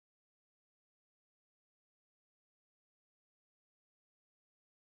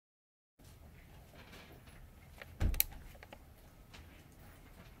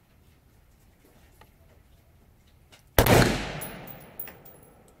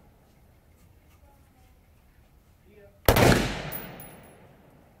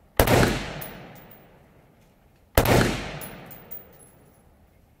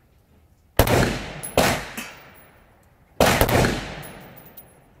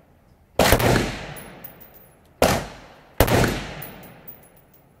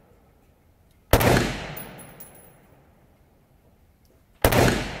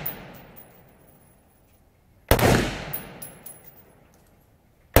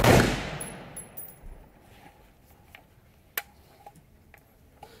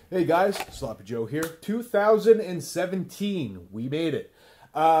Hey guys, Sloppy Joe here. 2017, we made it.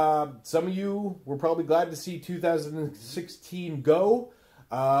 Some of you were probably glad to see 2016 go.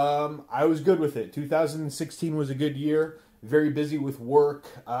 I was good with it. 2016 was a good year. Very busy with work,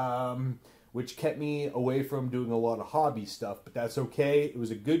 which kept me away from doing a lot of hobby stuff. But that's okay. It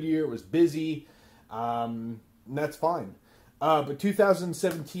was a good year. It was busy. And that's fine. But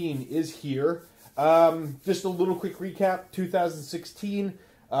 2017 is here. Just a little quick recap. 2016.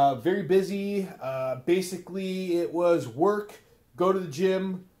 Very busy. Basically, it was work, go to the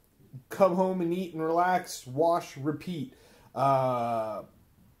gym, come home and eat and relax, wash, repeat. Not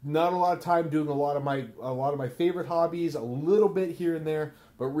a lot of time doing a lot of my favorite hobbies, a little bit here and there,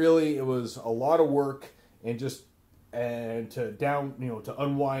 but really it was a lot of work and to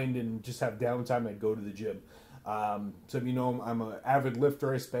unwind and just have downtime. I'd go to the gym. So you know, I'm an avid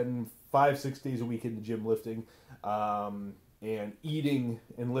lifter. I spend 5-6 days a week in the gym lifting. And eating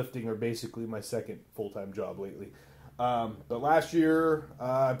and lifting are basically my second full-time job lately. But last year,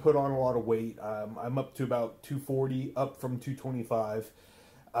 I put on a lot of weight. I'm up to about 240, up from 225.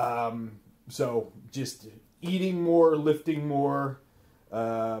 So just eating more, lifting more,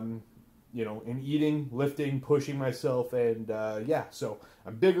 and eating, lifting, pushing myself. And yeah, so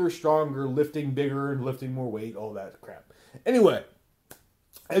I'm bigger, stronger, lifting bigger, and lifting more weight, all that crap. Anyway,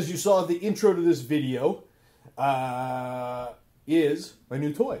 as you saw the intro to this video, is my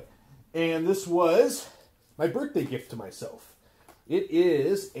new toy. And this was my birthday gift to myself. It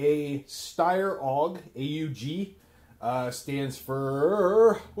is a Steyr AUG. Stands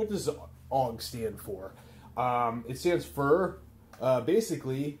for, what does AUG stand for? It stands for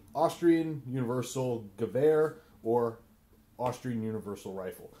basically Austrian Universal Gewehr, or Austrian Universal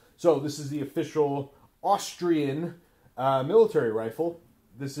Rifle. So this is the official Austrian military rifle.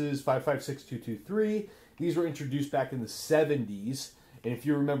 This is 5.56 These were introduced back in the 70s, and if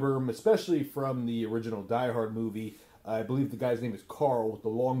you remember them, especially from the original Die Hard movie, I believe the guy's name is Carl with the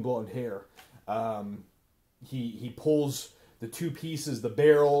long blonde hair. He pulls the two pieces, the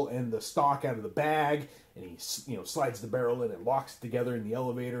barrel and the stock, out of the bag, and he slides the barrel in and locks it together in the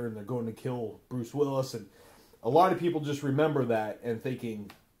elevator, and they're going to kill Bruce Willis. And a lot of people just remember that and thinking,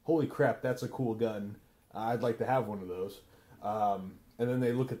 "Holy crap, that's a cool gun! I'd like to have one of those." And then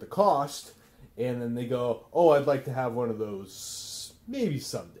they look at the cost. And then they go, "Oh, I'd like to have one of those maybe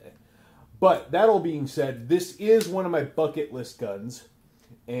someday." But that all being said, this is one of my bucket list guns.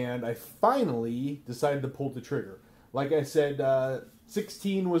 And I finally decided to pull the trigger. Like I said,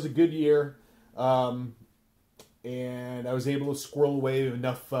 16 was a good year. And I was able to squirrel away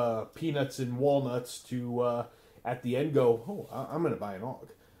enough peanuts and walnuts to, at the end, go, "Oh, I'm going to buy an AUG."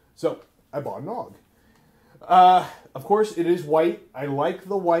 So I bought an AUG. Of course, it is white. I like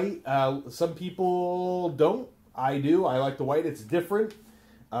the white. Some people don't. I do. I like the white. It's different.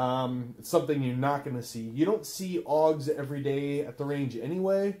 It's something you're not going to see. You don't see AUGs every day at the range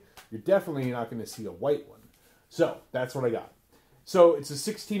anyway. You're definitely not going to see a white one. So, that's what I got. So, it's a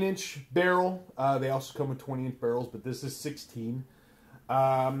 16-inch barrel. They also come with 20-inch barrels, but this is 16.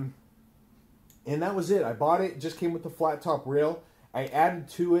 And that was it. I bought it. It just came with the flat top rail. I added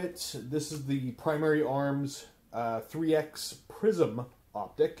to it, this is the primary arms 3X prism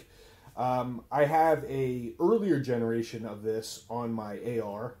optic. I have a earlier generation of this on my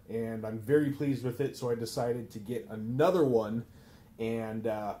AR, and I'm very pleased with it, so I decided to get another one and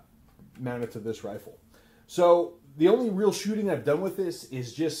mount it to this rifle. So the only real shooting I've done with this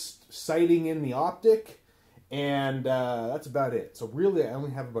is just sighting in the optic, and that's about it. So really, I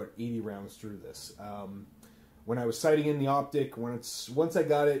only have about 80 rounds through this. When I was sighting in the optic, once I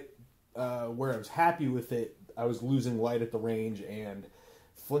got it where I was happy with it, I was losing light at the range, and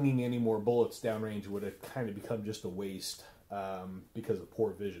flinging any more bullets downrange would have kind of become just a waste because of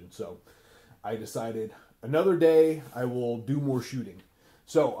poor vision. So I decided another day I will do more shooting.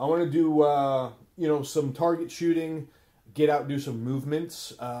 So I want to do some target shooting, get out and do some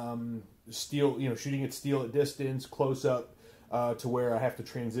movements, shooting at steel at distance, close up. To where I have to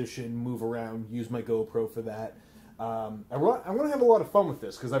transition, move around, use my GoPro for that. I want to have a lot of fun with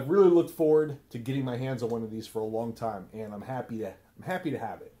this because I've really looked forward to getting my hands on one of these for a long time, and I'm happy to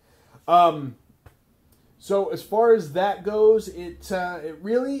have it. So as far as that goes, it's not a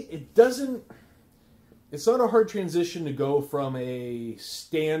hard transition to go from a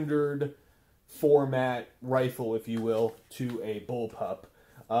standard format rifle, if you will, to a bullpup.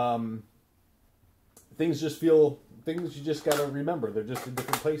 Things you just got to remember. They're just in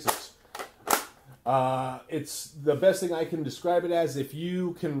different places. It's the best thing I can describe it as. If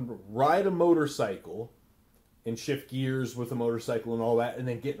you can ride a motorcycle and shift gears with a motorcycle and all that, and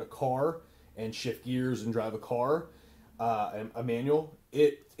then get in a car and shift gears and drive a car, a manual,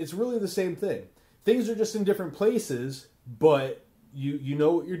 it's really the same thing. Things are just in different places, but you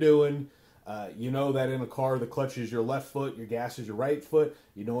know what you're doing. You know that in a car, the clutch is your left foot, your gas is your right foot.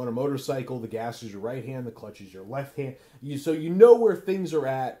 You know on a motorcycle, the gas is your right hand, the clutch is your left hand. So you know where things are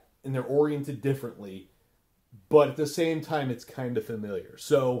at, and they're oriented differently, but at the same time, it's kind of familiar.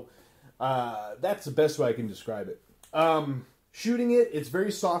 So that's the best way I can describe it. Shooting it, it's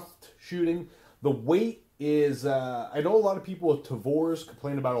very soft shooting. The weight is, I know a lot of people with Tavors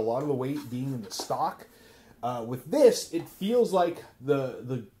complain about a lot of the weight being in the stock. With this, it feels like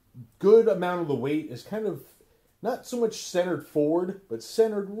the good amount of the weight is kind of not so much centered forward, but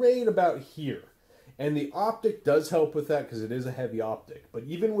centered right about here. And the optic does help with that because it is a heavy optic. But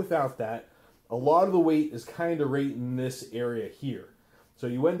even without that, a lot of the weight is kind of right in this area here. So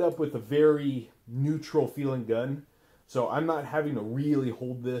you end up with a very neutral feeling gun. So I'm not having to really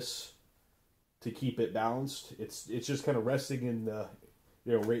hold this to keep it balanced. It's just kind of resting in the,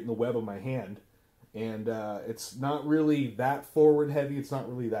 right in the web of my hand. And it's not really that forward heavy. It's not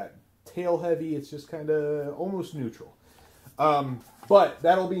really that tail heavy. It's just kind of almost neutral. But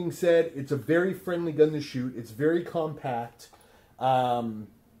that all being said, it's a very friendly gun to shoot. It's very compact.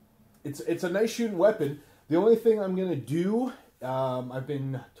 It's a nice shooting weapon. The only thing I'm going to do, I've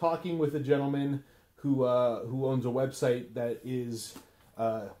been talking with a gentleman who owns a website that is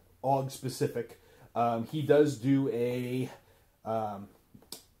AUG specific. He does do a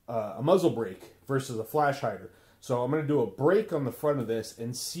muzzle brake versus a flash hider. So I'm going to do a brake on the front of this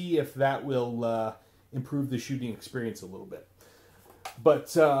and see if that will improve the shooting experience a little bit.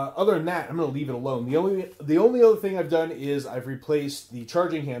 But other than that, I'm going to leave it alone. The only other thing I've done is I've replaced the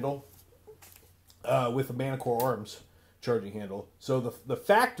charging handle with a Manticore Arms charging handle. So the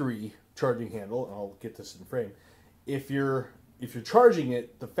factory charging handle, and I'll get this in frame, if you're charging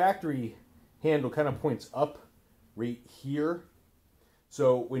it, the factory handle kind of points up right here.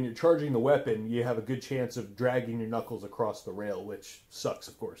 So when you're charging the weapon, you have a good chance of dragging your knuckles across the rail, which sucks,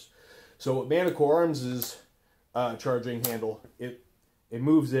 of course. So with Manticore Arms' charging handle, it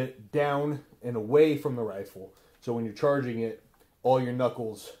moves it down and away from the rifle. So when you're charging it, all your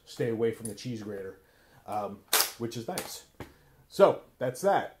knuckles stay away from the cheese grater, which is nice. So that's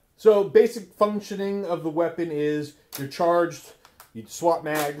that. So basic functioning of the weapon is you're charged, you swap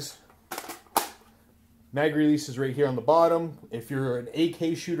mags. Mag release is right here on the bottom. If you're an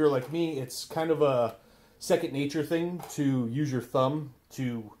AK shooter like me, it's kind of a second nature thing to use your thumb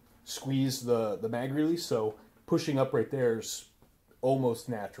to squeeze the mag release. So pushing up right there is almost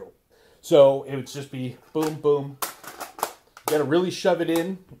natural. So it would just be boom, boom. You gotta really shove it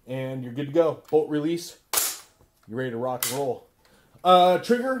in and you're good to go. Bolt release, you're ready to rock and roll.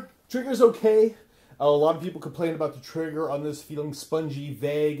 Trigger's okay. A lot of people complain about the trigger on this feeling spongy,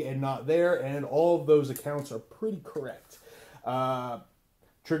 vague, and not there, and all of those accounts are pretty correct.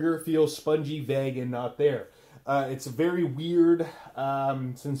 Trigger feels spongy, vague, and not there. It's a very weird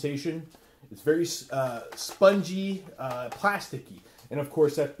sensation. It's very spongy, plasticky, and of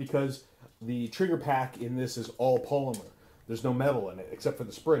course that's because the trigger pack in this is all polymer. There's no metal in it except for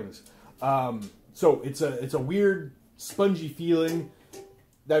the springs. So it's a weird, spongy feeling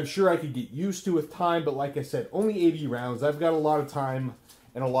that I'm sure I could get used to with time, but like I said, only 80 rounds. I've got a lot of time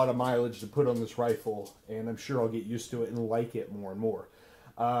and a lot of mileage to put on this rifle, and I'm sure I'll get used to it and like it more and more.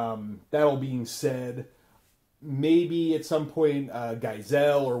 That all being said, maybe at some point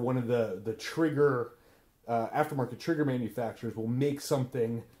Gazelle or one of the trigger aftermarket trigger manufacturers will make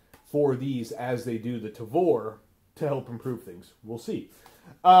something for these as they do the Tavor to help improve things. We'll see.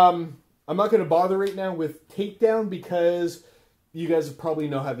 I'm not going to bother right now with takedown because you guys probably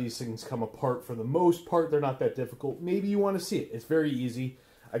know how these things come apart. For the most part, they're not that difficult. Maybe you want to see it. It's very easy.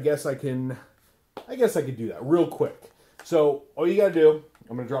 I guess I can do that real quick. So all you gotta do,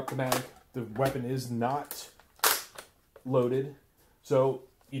 I'm gonna drop the mag. The weapon is not loaded. So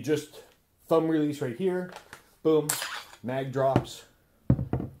you just thumb release right here. Boom, mag drops.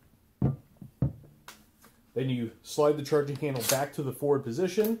 Then you slide the charging handle back to the forward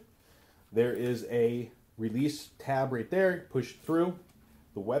position. There is a release tab right there. Push through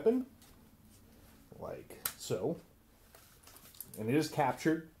the weapon like so. And it is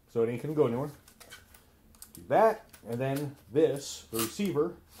captured, so it ain't gonna go anywhere. Do that, and then this, the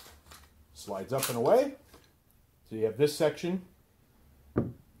receiver, slides up and away. So you have this section,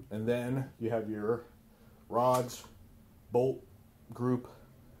 and then you have your rods, bolt, group.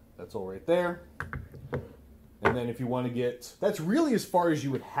 That's all right there. And then if you want to get, that's really as far as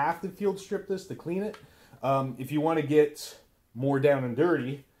you would have to field strip this to clean it. If you want to get more down and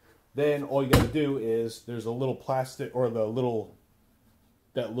dirty, then all you got to do is there's a little plastic, or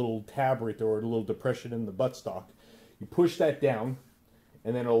that little tab right there, or a little depression in the buttstock. You push that down,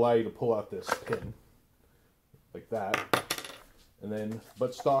 and then it'll allow you to pull out this pin, like that. And then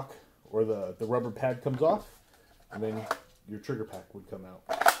buttstock or the rubber pad comes off, and then your trigger pack would come out.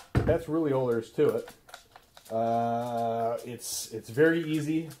 That's really all there is to it. It's very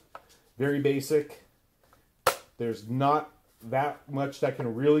easy, very basic. There's not that much that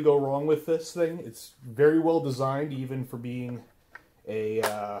can really go wrong with this thing. It's very well designed, even for being a,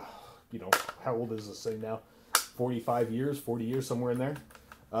 you know, how old is this thing now? 45 years, 40 years, somewhere in there.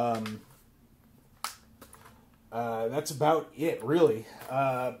 That's about it, really.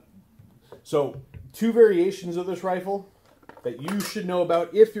 So, two variations of this rifle that you should know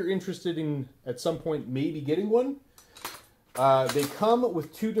about if you're interested in, at some point, maybe getting one. They come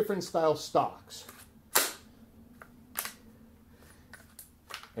with two different style stocks.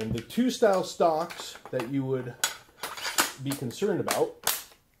 And the two style stocks that you would be concerned about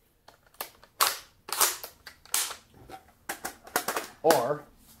are,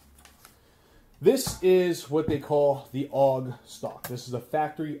 this is what they call the AUG stock. This is a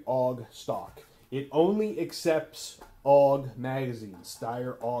factory AUG stock. It only accepts AUG magazines,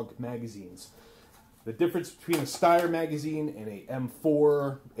 Steyr AUG magazines. The difference between a Steyr magazine and a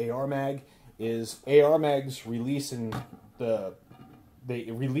M4 AR mag is AR mags release and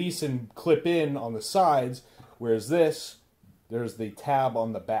clip in on the sides, whereas this, there's the tab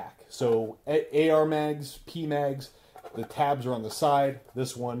on the back. So AR mags, P mags, the tabs are on the side.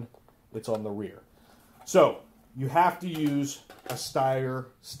 This one, it's on the rear. So you have to use a Steyr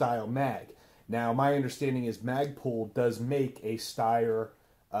style mag. Now, my understanding is Magpul does make a Steyr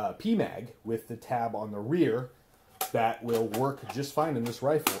PMag with the tab on the rear that will work just fine in this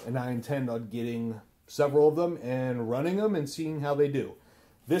rifle. And I intend on getting several of them and running them and seeing how they do.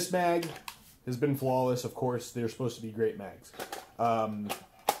 This mag has been flawless. Of course, they're supposed to be great mags.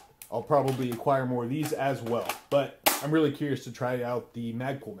 I'll probably acquire more of these as well. But I'm really curious to try out the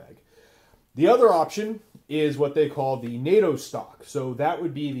Magpul mag. The other option is what they call the NATO stock. So that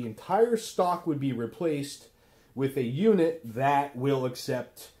would be the entire stock would be replaced with a unit that will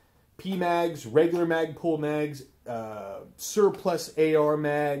accept P mags, regular Magpul mags, surplus AR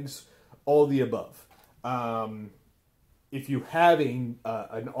mags, all the above. If you have an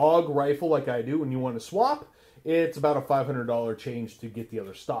AUG rifle like I do and you want to swap, it's about a $500 change to get the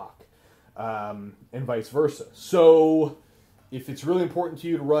other stock, and vice versa. So if it's really important to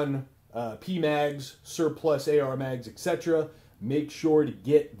you to run P mags, surplus AR mags, etc., make sure to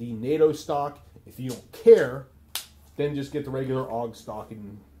get the NATO stock. If you don't care, then just get the regular AUG stock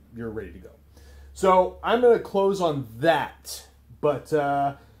and you're ready to go. So I'm going to close on that, but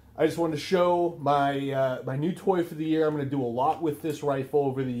I just wanted to show my my new toy for the year. I'm going to do a lot with this rifle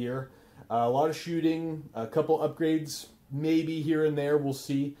over the year. A lot of shooting, a couple upgrades, maybe here and there, we'll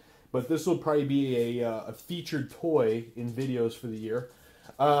see. But this will probably be a featured toy in videos for the year.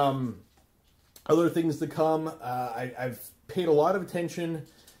 Other things to come, I've paid a lot of attention,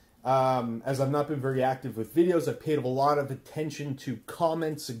 as I've not been very active with videos, I've paid a lot of attention to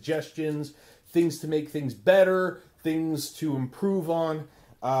comments, suggestions, things to make things better, things to improve on,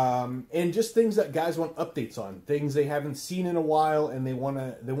 and just things that guys want updates on, things they haven't seen in a while, and they want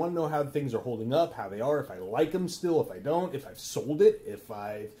to know how things are holding up, how they are, if I like them still, if I don't, if I've sold it, if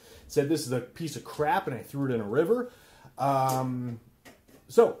I've said this is a piece of crap and I threw it in a river.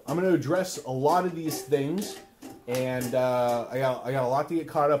 So I'm going to address a lot of these things, and I got a lot to get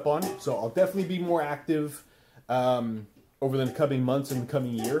caught up on. So I'll definitely be more active over the coming months and the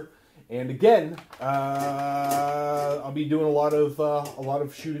coming year. And again, I'll be doing a lot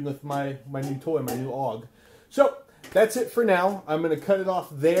of shooting with my new toy, my new AUG. So that's it for now. I'm going to cut it off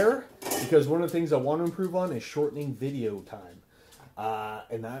there because one of the things I want to improve on is shortening video time,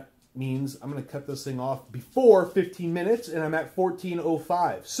 and that means I'm going to cut this thing off before 15 minutes, and I'm at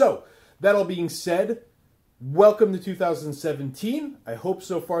 14:05. So, that all being said, welcome to 2017. I hope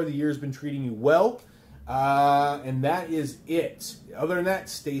so far the year's been treating you well, and that is it. Other than that,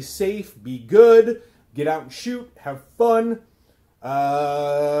 stay safe, be good, get out and shoot, have fun.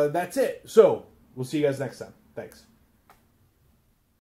 That's it. So, we'll see you guys next time. Thanks.